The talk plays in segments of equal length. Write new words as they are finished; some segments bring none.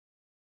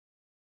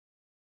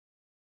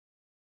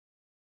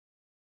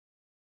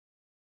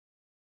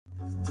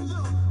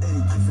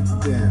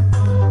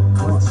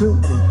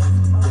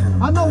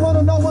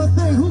wanna know one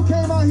thing. Who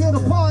came out here to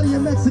party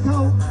in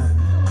Mexico?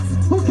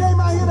 Who came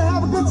out here to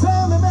have a good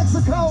time in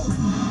Mexico?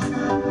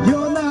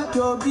 You're not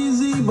your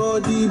busy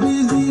body,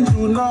 busy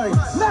tonight.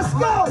 Let's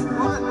go!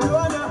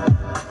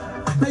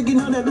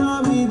 Making on the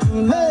dummy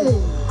tonight. Hey.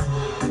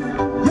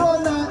 You're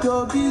not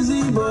your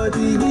busy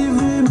body,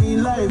 giving me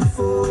life.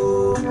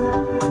 Oh.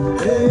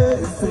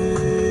 Hey,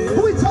 hey.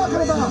 Who we talking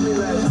about?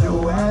 Like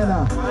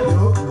Joanna.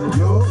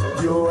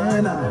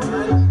 Joanna.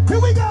 Here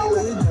we go!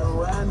 Hey,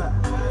 Joanna.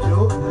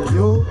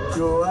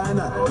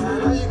 Joanna.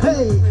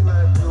 Hey.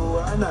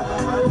 Joanna.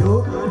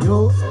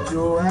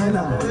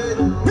 Joanna.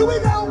 Here we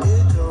go!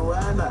 Hey,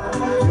 Joanna.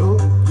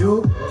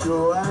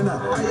 Joanna.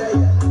 Hey.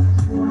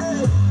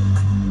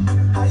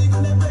 How you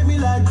gonna play me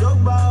like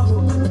Jogba?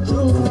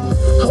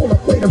 Hold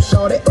up, wait, I'm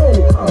shorty.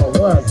 Oh,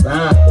 what's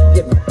up?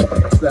 Get my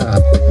what's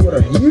up? What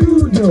are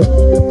you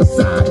doing?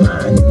 Beside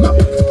mine, my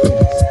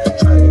face.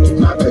 Trying to get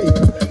my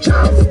paper.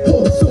 Child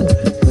support soon.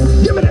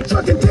 Give me that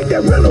truck and take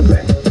that rental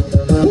back.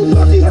 Who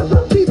thought he had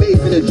some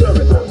TVs in the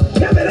jury?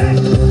 Give me that.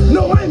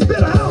 No, I ain't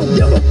bitter, I don't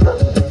give a fuck.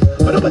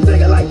 But I'ma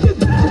take it like this.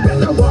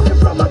 Because I'm walking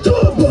from my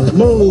tour bus.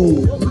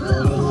 Move.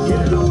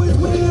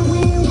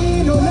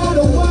 No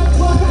matter what,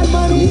 that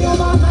money on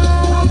my mind.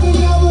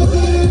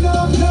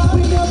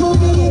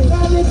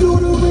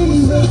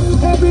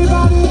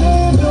 Everybody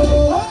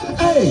handle.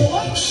 Hey,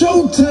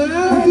 showtime.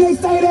 And they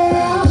stay there.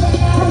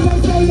 And they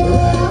stay there.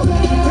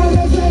 And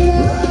they stay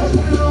there.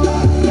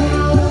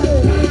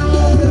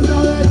 Cause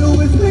all I do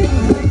is win.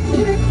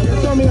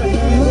 Show me that, man.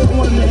 I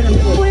want to hear me.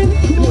 Win.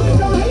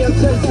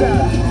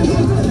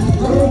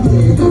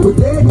 With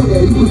that,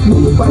 yeah, you was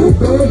moving by your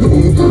bag,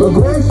 yeah. A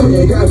grass,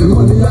 yeah, got the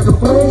money like a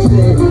flash,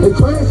 yeah. And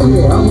crash,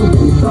 yeah, I'm gonna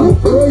get some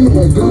fair,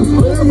 yeah. Gun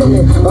spray,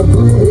 yeah. I'm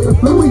playing here the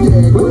fluid,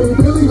 yeah. Go ahead,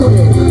 Billy,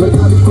 yeah. Like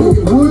I be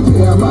smoking wood,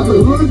 yeah. I'm out the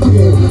hood,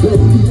 yeah. Let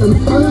me be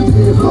understood,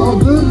 yeah. It's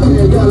all good,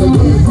 yeah. Gotta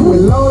get you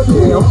in law,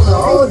 yeah. I'm on the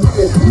hard,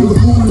 yeah. You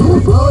was moving on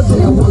the broad,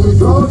 yeah. I'm on the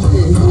draw,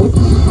 yeah.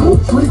 On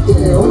the trick,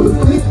 yeah. On the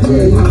stick,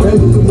 yeah. You can't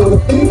even wanna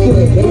think,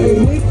 yeah.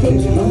 Hey,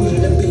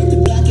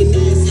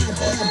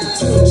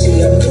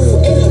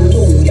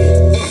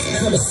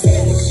 I'm a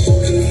savage,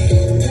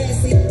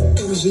 classy,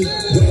 bougie,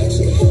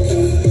 ratchet,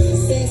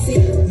 sexy,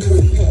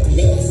 moody,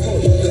 nasty,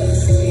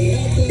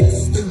 acting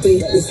stupid.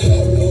 What's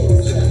happening?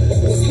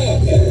 What's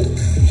happening?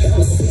 I'm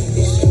a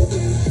savage,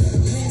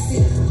 classy,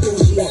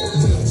 bougie,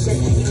 ratchet,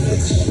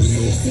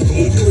 sexy,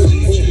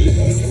 bougie,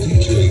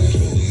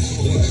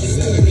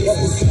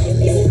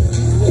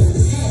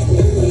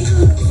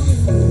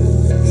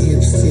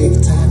 hip, sick,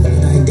 top,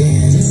 and I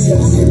dance.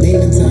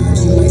 Baby times,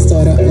 you might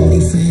start her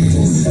OnlyFans.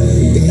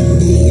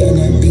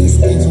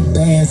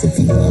 If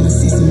you wanna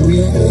see some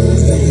real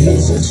ones, baby,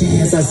 here's your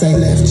chance. I say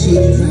left cheek,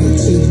 right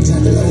cheek,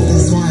 drop it low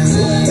this wine.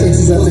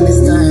 Texas up in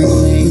this thing,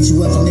 hit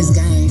you up in this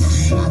game.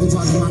 I be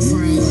talking to my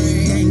friends,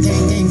 gang,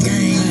 gang, gang,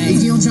 gang. If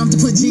you don't jump to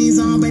put jeans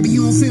on, baby,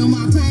 you don't feel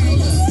my pain.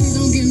 Please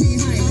don't give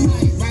me hype,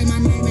 write my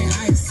name in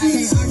ice. I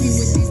can't argue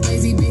with these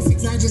lazy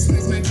basics, I just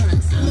raise my price.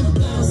 I'm a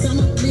boss, I'm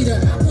a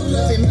leader, I pull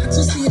up in my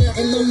two-seater,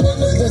 and my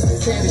mama's busted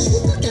savage.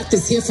 I got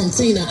this here from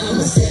Tina, I'm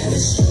a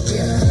savage.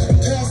 Yeah,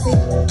 classy,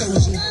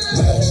 bougie,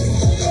 ratchet.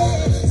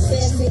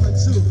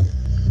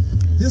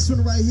 This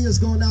one right here is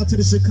going out to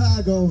the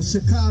Chicago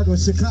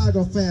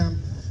fam,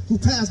 who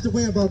passed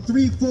away about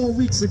 3-4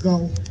 weeks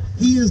ago.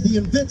 He is the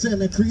inventor and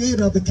the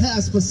creator of the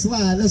Casper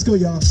slide. Let's go,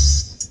 y'all.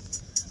 This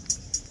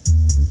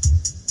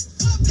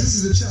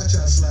is the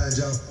cha-cha slide,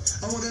 y'all.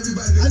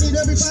 I need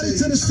everybody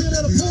to the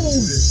center of the pool.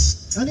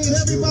 I need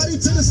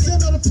everybody to the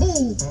center of the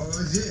pool. Oh,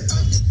 yeah.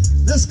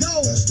 Let's go.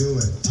 Let's do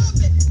it.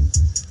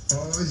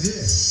 Oh,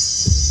 yeah.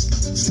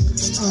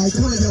 All right,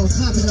 come on, y'all.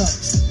 Clap it up.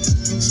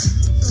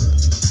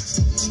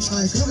 All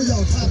right, come on,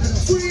 y'all. Clap it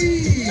up.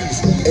 Freeze!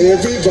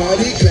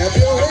 Everybody clap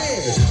your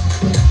hands.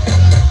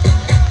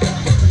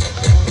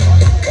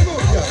 Come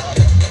on, y'all.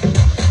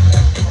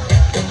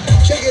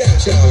 Check it out,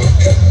 y'all.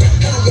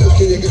 How low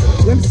can you go?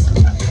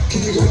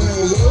 Can you go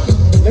down low?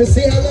 Let's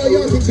see how low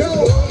y'all can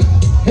go.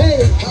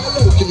 Hey,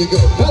 how low can you go?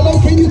 How low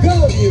can you go?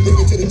 Can you bring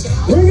it to the top?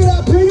 Bring it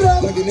up, bring it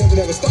up. Like it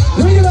never stops.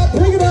 Bring it up,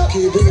 bring it up.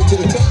 Can you bring it to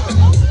the top?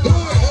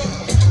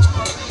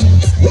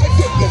 Right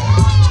foot now.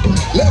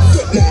 Left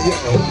foot now,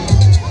 y'all.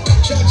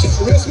 Cha-cha,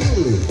 real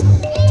smooth.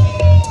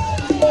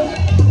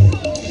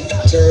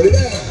 Turn it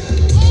out.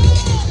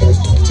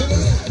 To the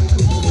left.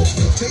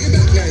 Take it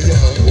back now,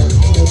 y'all.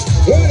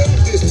 One up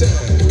this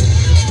time.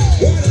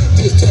 One up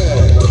this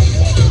time.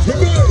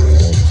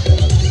 Reverse.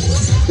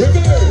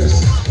 Reverse.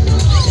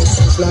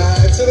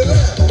 Slide to the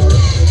left.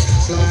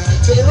 Slide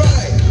to the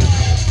right.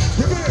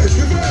 Reverse,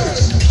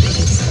 reverse.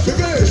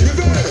 Reverse,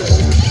 reverse.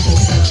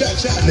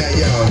 Cha-cha now,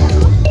 y'all.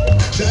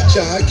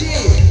 Cha-cha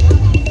again.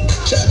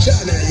 Cha-cha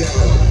now,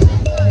 y'all.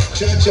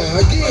 Cha-cha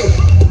again.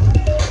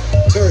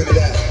 Turn it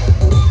out.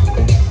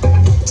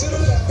 To the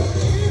left.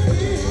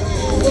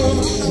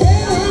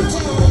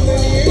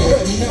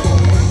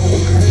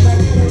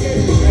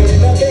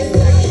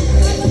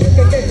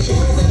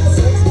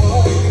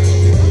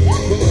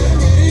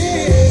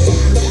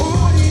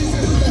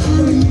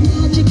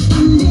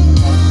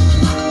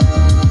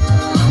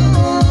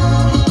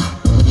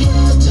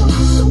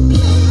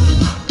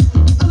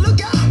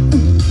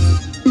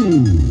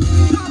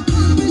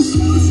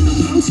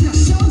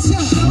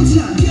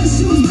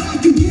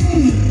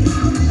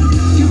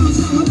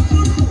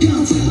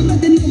 I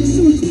bet they know as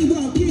soon as we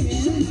walk